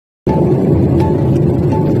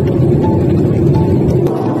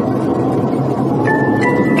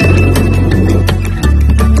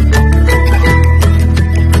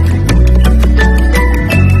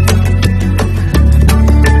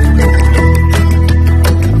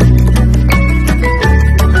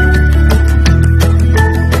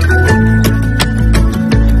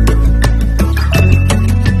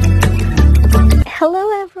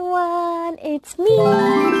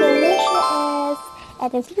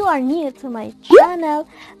if you are new to my channel,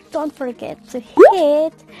 don't forget to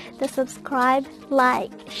hit the subscribe, like,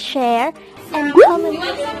 share, and comment.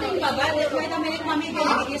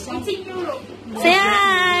 Say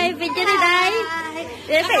hi! Video ni Day!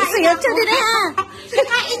 Sa YouTube din na!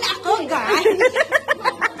 Kain ako, guys!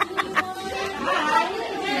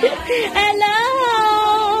 Hello!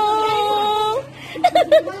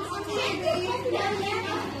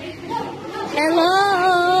 Hello!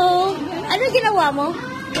 Ano ginawa mo?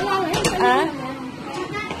 Ah?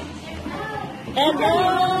 Hello!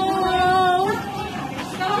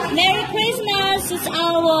 Merry Christmas! It's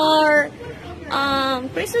our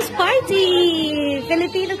Christmas party!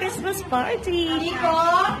 Filipino Christmas party!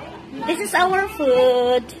 This is our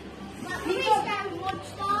food.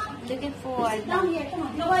 Looking forward.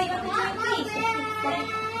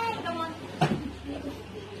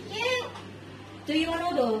 Do you want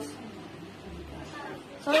noodles?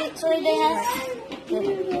 So they have...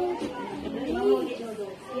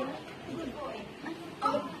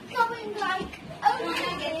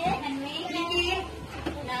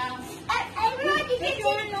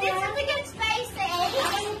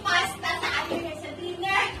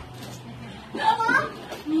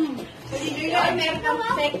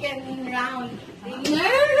 Second round.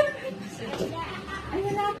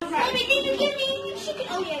 Baby, can you give me chicken?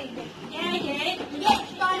 Oh, yeah, you did. Yeah, yeah. Yes,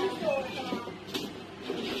 dinosaur.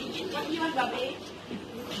 What do you want, Bobby?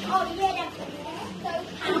 Oh, yeah, that's it.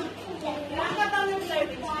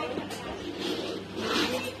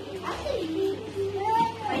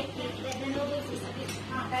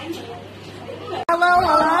 Hello,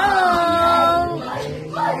 hello!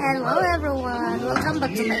 Hello everyone! Welcome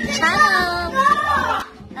back to my channel!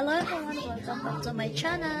 Hello everyone! Welcome back to my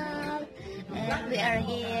channel! And we are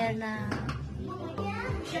here now.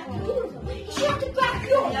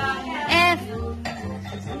 F!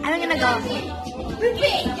 I'm gonna go.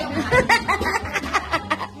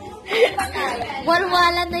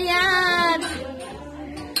 Walwala na yan!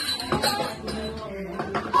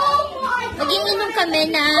 Mag-iinom kami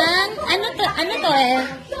ng... Ano to eh?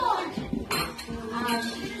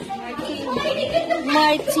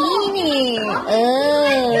 Martini.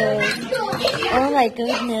 Oh my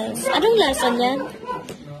goodness. Anong lasa niyan?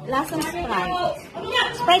 Lasang Sprite.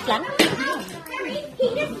 Sprite lang?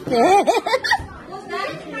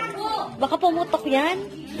 Baka pumutok yan.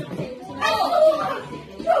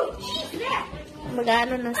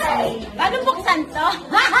 Magano na si... Paano buksan to?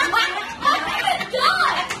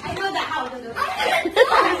 I know that how to do it.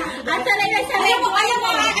 Ang salay mo, ayaw mo.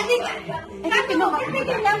 Sabi mo,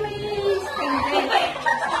 pipigil lang may stingray.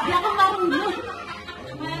 Hindi ako marunong.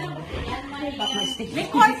 May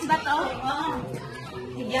cords ba to? Oo.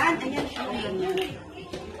 Ayan, ayan siya.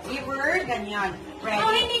 Flavor, ganyan. Ready?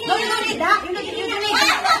 No, you don't need that. You don't need that.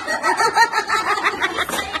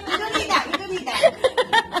 You don't need that. You don't need that.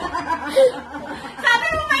 Sabi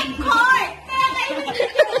mo may cord. Kaya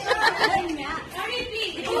tayo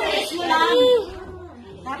i-press mo lang.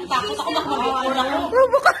 Takot ako makapagkulang mo.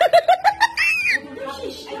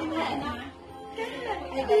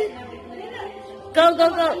 Go, go,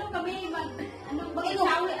 go.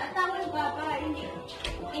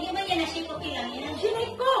 Hindi ba yan na shiko lang yan?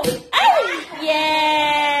 Shinik ko!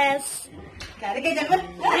 Yes! Karagay dyan ba?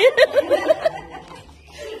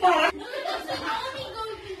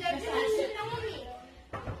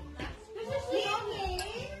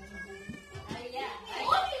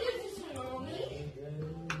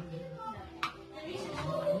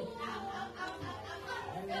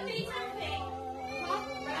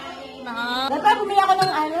 Dapat bumili ako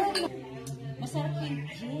ng ano. Masarap yung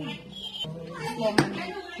gin.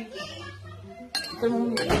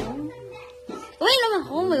 Uy, lang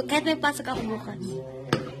ako. Kahit may pasok ako bukas.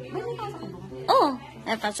 May pasok ka ba? Oo,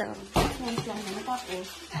 may pasok ako. Once lang naman. Tapos.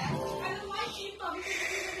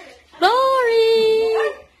 Glory!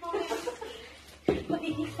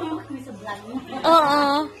 Makikita kami sa vlog mo.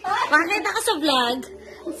 Oo. Makita ka sa vlog.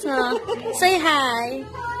 So, say hi.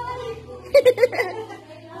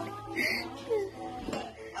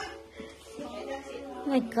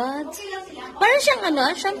 Oh my God. Parang siyang ano,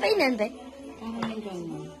 champagne yan, be? Parang yung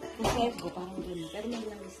gano'n. Kung save ko, parang gano'n. Pero may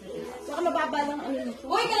langis na ito. Saka mababa lang ang yun.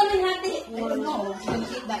 Uy, kalamay hati! No, don't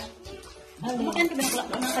that. Kumakain ka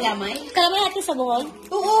ba ng kalamay? Kalamay natin sa buhol?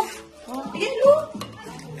 Oo. Tignan mo.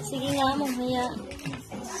 Sige nga, mamaya.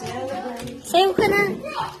 Sayo ka na.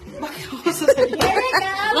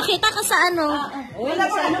 Makita ka sa ano? Wala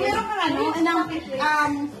pa, ano, meron ka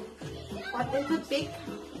ano? What is it, pick?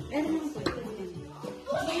 Meron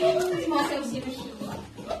naman po.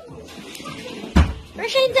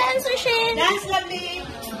 Rashane, dance, Rashane. Dance, lovely.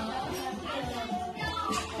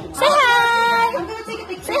 Say hi. I'm gonna take a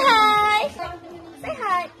picture.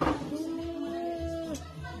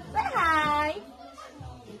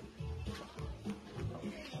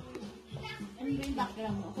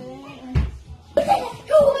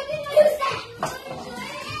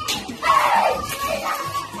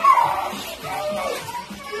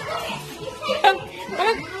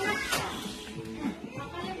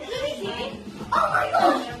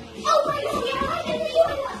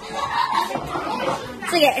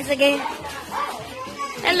 sige, sige.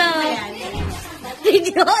 Hello.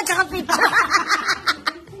 Video, tsaka picture.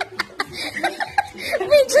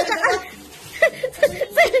 Video, tsaka...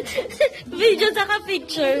 Video, tsaka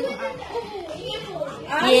picture.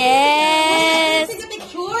 Yes. Take a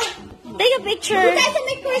picture. Take a picture. You guys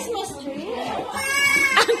make Christmas tree.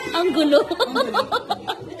 Ang gulo.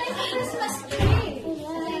 Christmas tree.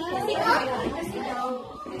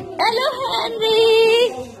 Hello, Henry.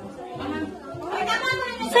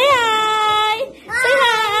 Say hi. Say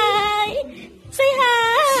hi. Say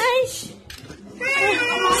hi.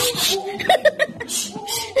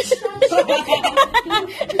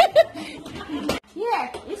 Here,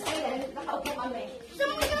 you say it. Nakaupo kami.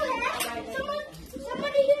 Someone know her?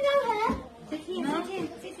 Somebody who know her?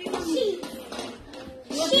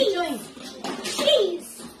 Cheese.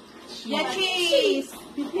 Cheese. Yeah, cheese.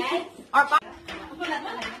 Or pa...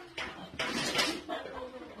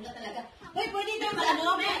 Uy, pwede daw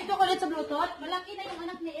ano? Ito ko ulit sa Bluetooth. Malaki na yung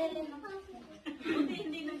anak ni Ellen.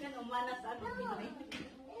 Hindi na gano'n. Manas ako.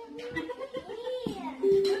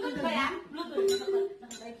 Bluetooth ba yan? Bluetooth.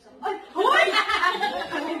 Ay! Hoy!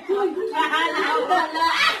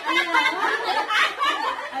 Wala.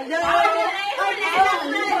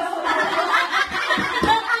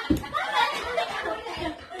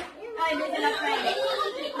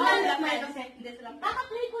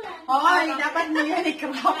 Hoy, dapat mo yan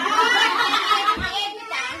i-crop.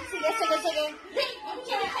 Sige.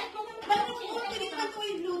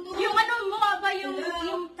 Yung ano mo ba yung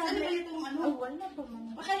tablet? Ano? Wala pa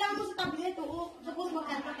man. Kailangan mo sa tablet, oo. Tapos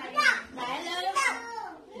magkanta ka.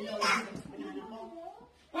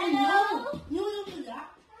 Hello. No, wala.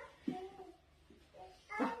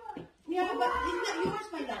 Yeah, but is that yours,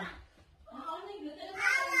 my love?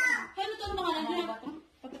 Hello, ito ang mga nandiyan ba ito?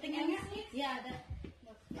 Pagpatingin nga? Yeah, that.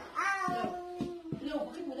 No,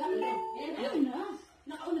 bakit wala? Ayun na.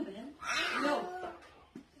 Nakauna ba yan? No.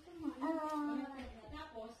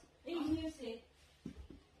 Tapos, music.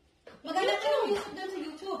 Maganda ka yung music doon sa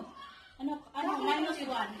YouTube. Ano, minus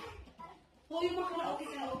one. O, yung mga karaoke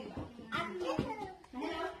ba?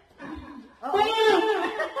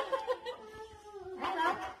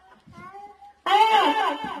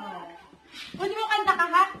 Pwede mo kanta ka,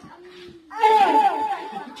 ha?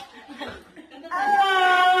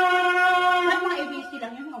 Mga ABC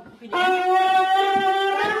lang yun, mga pupili.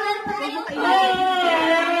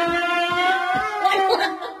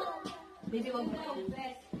 Baby, wag mo.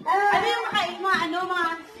 Ano yung ay,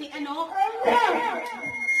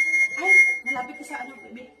 nalapit ka sa ano,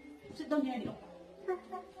 baby. Sit down here, no?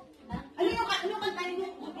 Ano yung kantahin mo?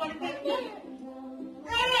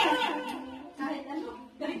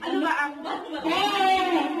 Ano ba ang...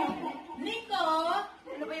 Nico!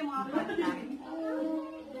 Ano ba yung mga kanta?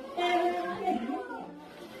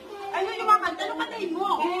 Ano yung mga kanta? Ano kantahin mo?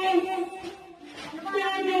 Ano ba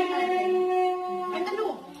ang... Ay, ano?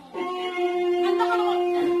 Kanta ka mo.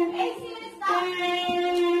 Ay, serious na.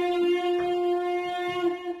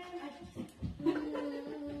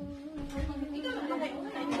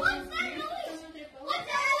 What's that noise? What's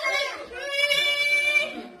that noise?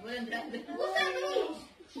 What's that noise?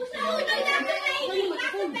 What's that noise?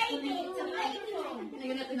 That's a baby. It's a baby.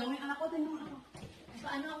 Tinawin anak ko, tinawin ako.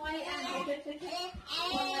 Paano ako ay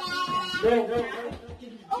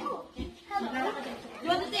Oh! You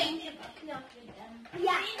want to sing?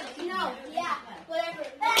 Yeah. No. Yeah. Whatever.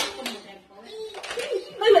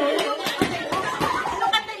 Hello! Ano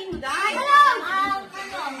kantahin mo, Day? Hello.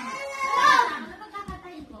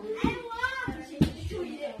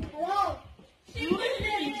 Hello.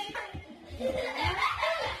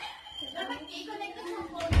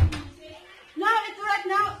 No, it's right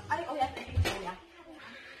now. Ay, oh, yeah.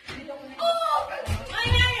 Oh!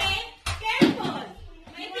 Mayari! Careful!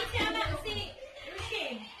 May pijama si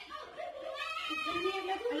Rushin.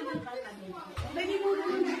 Baby mo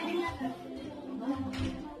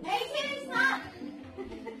Hey, serious na!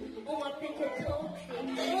 Oh, a picture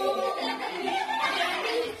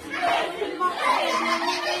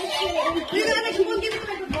You're gonna make someone give me the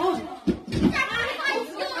microphone.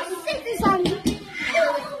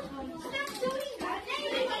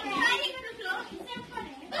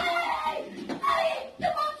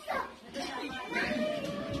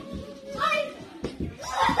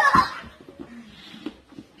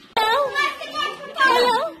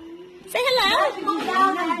 Hello. Say hello.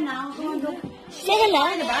 Say hello.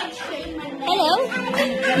 Hello.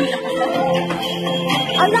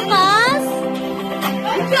 Ang lakas.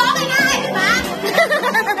 Okay na, di ba?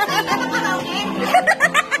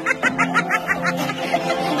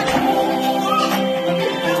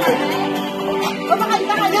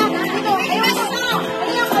 Kumakanta ka na. Dito, ayaw mo.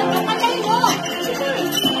 Ayaw mo. Kumakanta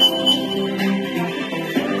mo.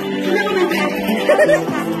 Ano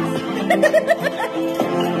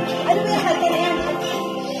ba yung kanta na yan?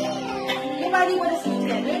 Everybody wanna sing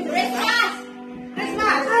it. Christmas!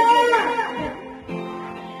 Christmas!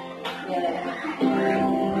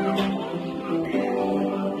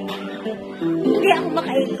 Hindi ako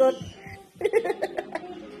makaikot.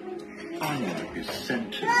 Conduct is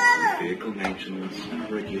centered on vehicle maintenance and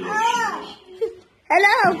regulations.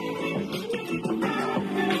 Hello?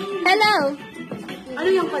 Hello? Ano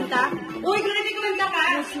yung kanta? Uy, kung hindi kumanta ka?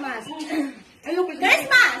 Christmas. Ayun,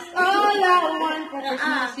 Christmas! All I want for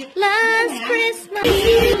Christmas. Last Christmas.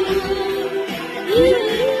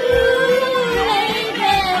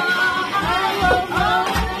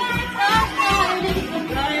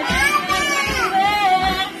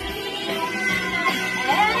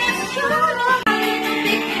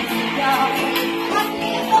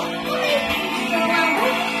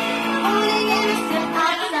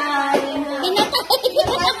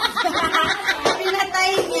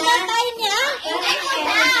 Pinatay niya. Pinatay niya? Pinatay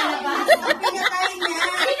niya.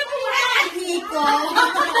 Sino po ba? Nico.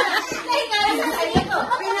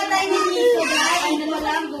 Pinatay ni Nico, guys. Ano mo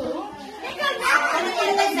lang, bro? Ano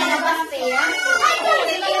pinatay sa labas, Thea?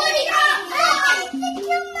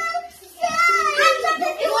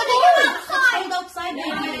 Stand outside.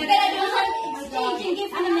 Exchanging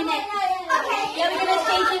gift in a minute. Okay. Yeah, we're gonna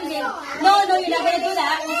exchange gift. No, you're not gonna do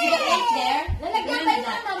that. Once you get right there, lalagyan tayo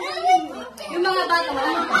ng yung mga bata,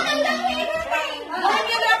 wala nang Walang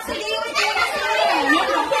yung rap sa iyo.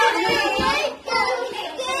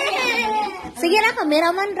 Sige na,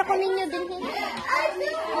 kameraman ra ko ninyo din.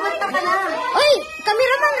 Kumanta ka na. Uy,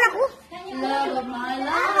 kameraman ra ko. love of my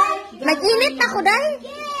life. Nag-init ako, day.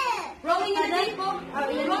 Rolling in the deep po.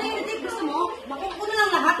 Rolling in the deep. Gusto mo? Makukuha na lang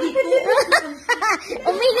lahat dito.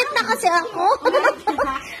 Uminit na kasi ako.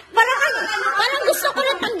 parang gusto ko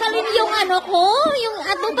na tanggalin yung ano ko, yung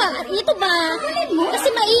ano ba, ito ba? Kasi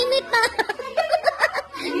mainit na.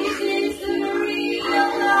 This is the real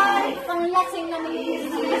life. Pang lasing naman yung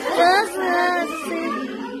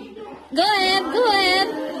Go ahead, go ahead.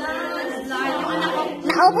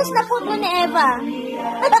 Naubos na po ni Eva.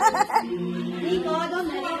 Nico, don't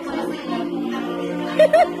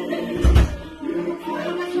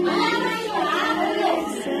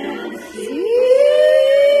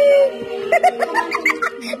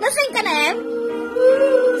Nasaan ka na, Ev?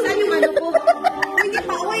 Saan yung ano ko? Hindi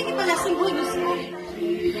pa, hindi pa lasing ko. Diyos ko.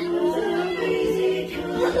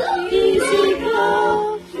 Easy go.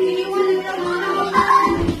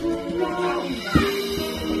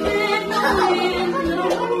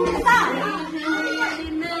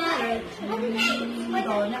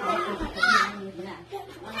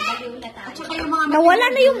 Nawala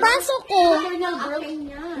na yung baso ko.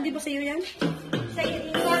 Hindi ba sa'yo yan?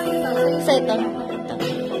 Sa ito.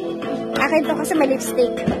 Akin to kasi may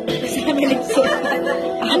lipstick. Kasi may lipstick.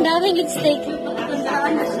 Ang daming lipstick.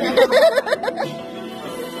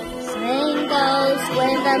 Singles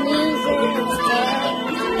when the music starts.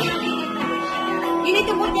 You need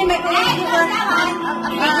to put them at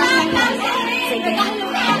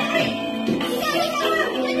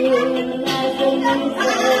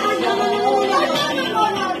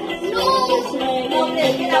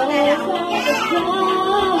No.